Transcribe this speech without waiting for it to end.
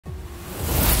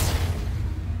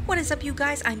What is up, you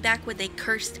guys? I'm back with a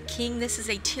Cursed King. This is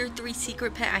a tier 3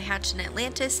 secret pet I hatched in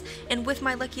Atlantis, and with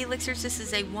my lucky elixirs this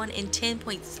is a 1 in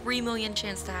 10.3 million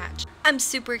chance to hatch. I'm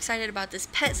super excited about this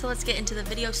pet, so let's get into the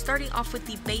video, starting off with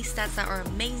the base stats that are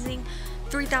amazing.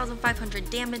 3,500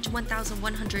 damage,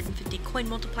 1,150 coin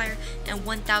multiplier, and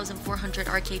 1,400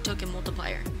 arcade token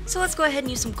multiplier. So let's go ahead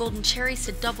and use some golden cherries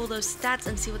to double those stats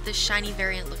and see what this shiny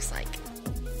variant looks like.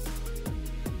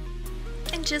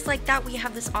 And just like that, we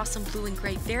have this awesome blue and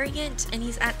gray variant, and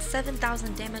he's at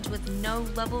 7,000 damage with no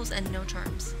levels and no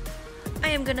charms. I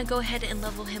am gonna go ahead and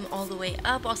level him all the way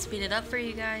up. I'll speed it up for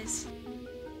you guys.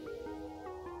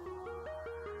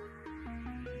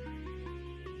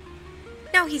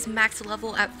 Now he's max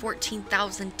level at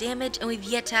 14,000 damage, and we've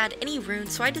yet to add any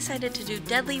runes, so I decided to do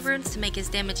deadly runes to make his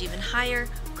damage even higher,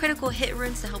 critical hit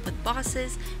runes to help with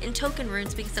bosses, and token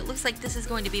runes because it looks like this is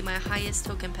going to be my highest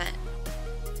token pet.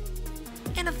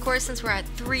 And of course, since we're at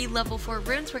 3 level 4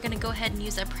 runes, we're going to go ahead and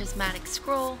use a prismatic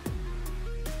scroll.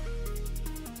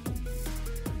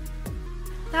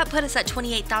 That put us at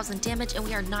 28,000 damage, and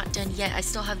we are not done yet. I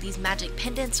still have these magic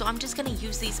pendants, so I'm just going to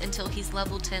use these until he's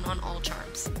level 10 on all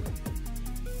charms.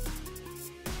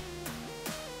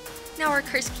 Now our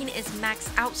Cursed King is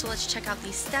maxed out, so let's check out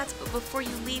these stats, but before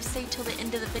you leave, stay till the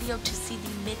end of the video to see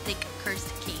the mythic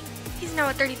Cursed King. He's now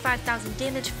at 35,000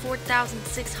 damage,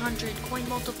 4,600 coin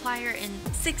multiplier, and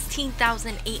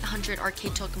 16,800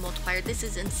 arcade token multiplier. This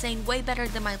is insane, way better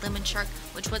than my lemon shark,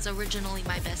 which was originally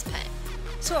my best pet.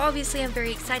 So obviously I'm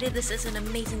very excited. This is an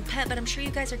amazing pet, but I'm sure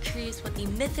you guys are curious what the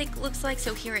mythic looks like,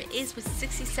 so here it is with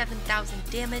 67,000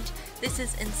 damage. This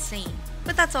is insane.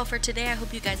 But that's all for today. I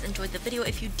hope you guys enjoyed the video.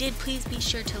 If you did, please be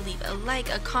sure to leave a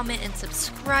like, a comment, and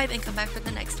subscribe, and come back for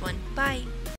the next one. Bye!